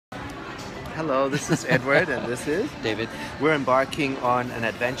Hello, this is Edward, and this is David. We're embarking on an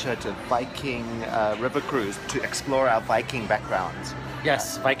adventure to Viking river cruise to explore our Viking backgrounds.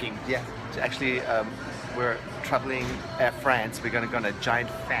 Yes, Viking. Yeah, actually, we're traveling Air France. We're going to go on a giant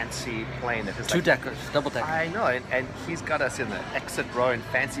fancy plane that is like Two-deckers, double-decker. I know, and he's got us in the exit row in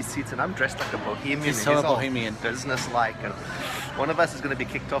fancy seats, and I'm dressed like a bohemian. He's and so all bohemian. business-like, and one of us is going to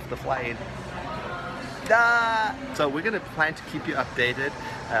be kicked off the plane. So we're going to plan to keep you updated.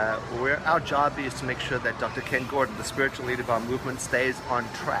 Our job is to make sure that Dr. Ken Gordon, the spiritual leader of our movement, stays on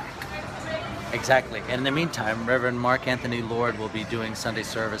track. Exactly. And in the meantime, Reverend Mark Anthony Lord will be doing Sunday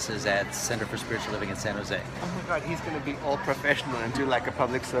services at Center for Spiritual Living in San Jose. Oh my God, he's going to be all professional and do like a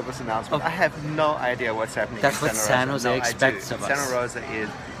public service announcement. I have no idea what's happening. That's in what Santa San Rosa. Jose No, expects I do. of us. Santa Rosa is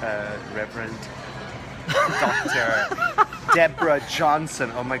Reverend Dr. Deborah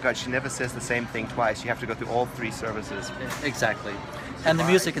Johnson. Oh my God, she never says the same thing twice. You have to go through all three services. Exactly. And the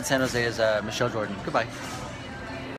music in San Jose is Michelle Jordan. Goodbye.